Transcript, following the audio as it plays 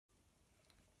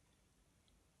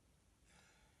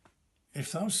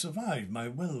if thou survive my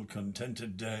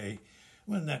well-contented day,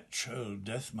 when that churl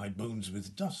death my bones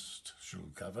with dust shall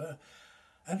cover,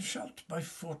 and shalt by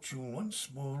fortune once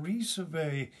more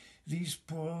resurvey these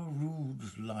poor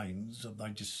rude lines of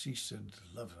thy deceased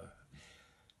lover,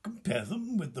 compare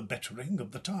them with the bettering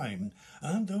of the time,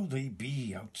 and though they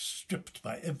be outstripped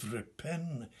by every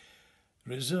pen,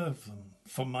 reserve them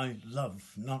for my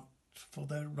love, not for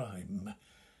their rhyme,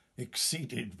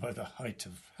 exceeded by the height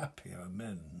of happier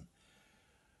men.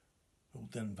 O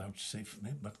then vouchsafe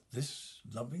me but this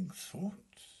loving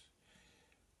thought: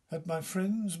 had my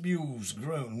friend's muse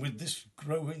grown with this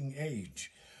growing age,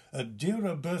 a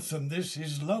dearer birth than this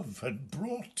his love had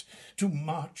brought, to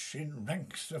march in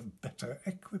ranks of better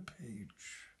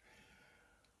equipage.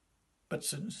 But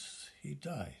since he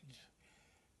died,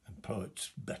 and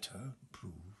poets better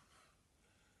prove,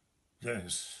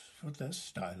 there's for their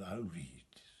style I'll read,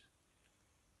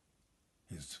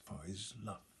 his for his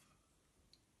love.